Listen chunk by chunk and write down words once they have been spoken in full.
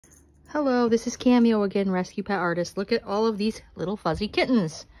Hello, this is Cameo again, Rescue Pet Artist. Look at all of these little fuzzy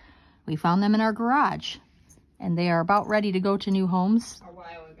kittens. We found them in our garage, and they are about ready to go to new homes. A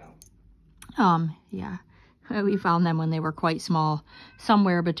while ago. Yeah. We found them when they were quite small,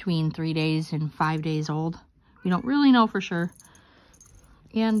 somewhere between 3 days and 5 days old. We don't really know for sure.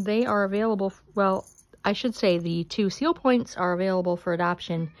 And they are available, well, I should say the 2 seal points are available for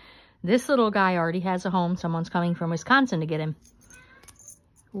adoption. This little guy already has a home. Someone's coming from Wisconsin to get him.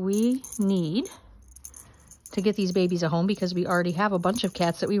 We need to get these babies a home because we already have a bunch of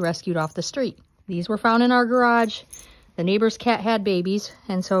cats that we rescued off the street. These were found in our garage. The neighbor's cat had babies,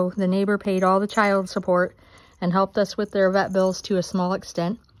 and so the neighbor paid all the child support and helped us with their vet bills to a small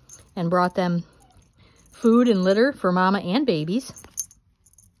extent and brought them food and litter for mama and babies.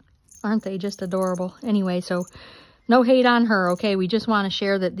 Aren't they just adorable? Anyway, so no hate on her, okay? We just want to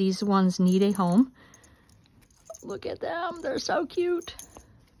share that these ones need a home. Look at them. They're so cute.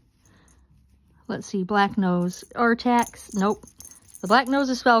 Let's see, black nose, Artax, nope. The black nose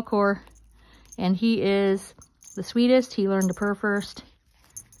is Falcor, and he is the sweetest. He learned to purr first.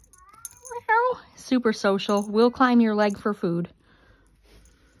 Super social, will climb your leg for food.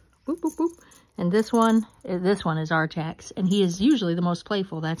 Boop, boop, boop. And this one is Artax, and he is usually the most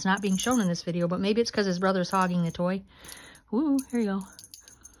playful. That's not being shown in this video, but maybe it's because his brother's hogging the toy. Ooh, here you go.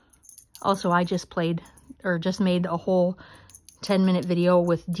 Also, I just made a whole 10-minute video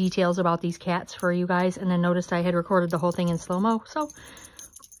with details about these cats for you guys, and then noticed I had recorded the whole thing in slow-mo. So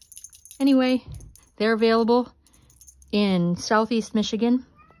anyway, they're available in Southeast Michigan.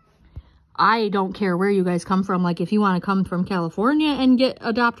 I don't care where you guys come from. Like, if you want to come from California and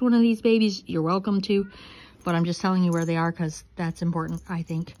adopt one of these babies, you're welcome to, but I'm just telling you where they are because that's important, I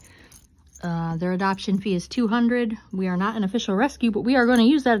think. Their adoption fee is $200. We are not an official rescue, but we are going to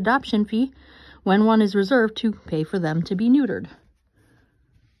use that adoption fee when one is reserved to pay for them to be neutered.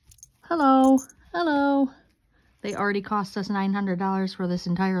 Hello, hello. They already cost us $900 for this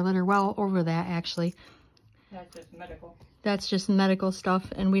entire litter. Well, over that, actually. That's just medical. That's just medical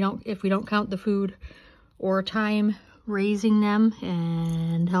stuff, and if we don't count the food or time raising them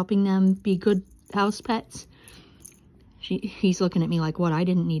and helping them be good house pets. He's looking at me like, what? I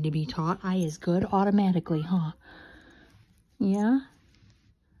didn't need to be taught. I is good automatically, huh? Yeah.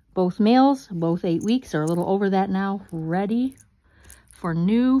 Both males, both 8 weeks, are a little over that now, ready for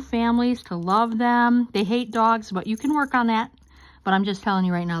new families to love them. They hate dogs, but you can work on that. But I'm just telling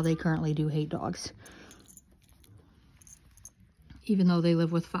you right now, they currently do hate dogs. Even though they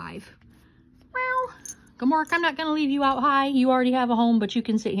live with 5. Well, Gamork, I'm not going to leave you out high. You already have a home, but you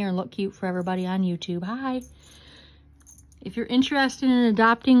can sit here and look cute for everybody on YouTube. Hi. If you're interested in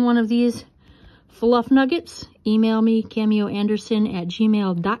adopting one of these fluff nuggets, email me,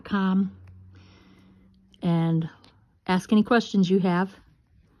 cameoanderson@gmail.com, and ask any questions you have.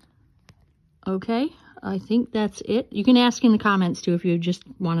 Okay, I think that's it. You can ask in the comments too if you just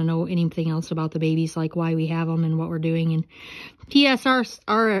want to know anything else about the babies, like why we have them and what we're doing. And P.S.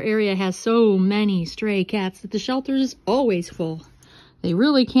 our area has so many stray cats that the shelter is always full. They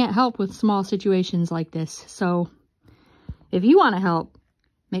really can't help with small situations like this. So if you want to help,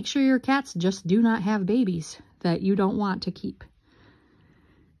 make sure your cats just do not have babies that you don't want to keep.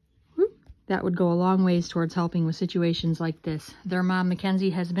 Whoop. That would go a long ways towards helping with situations like this. Their mom, Mackenzie,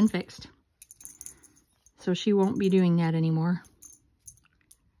 has been fixed, so she won't be doing that anymore.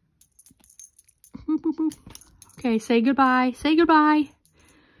 Boop, boop, boop. Okay, say goodbye. Say goodbye.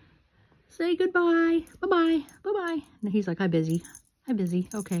 Say goodbye. Bye-bye. Bye-bye. And he's like, I'm busy. I'm busy.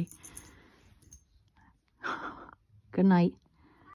 Okay. Good night.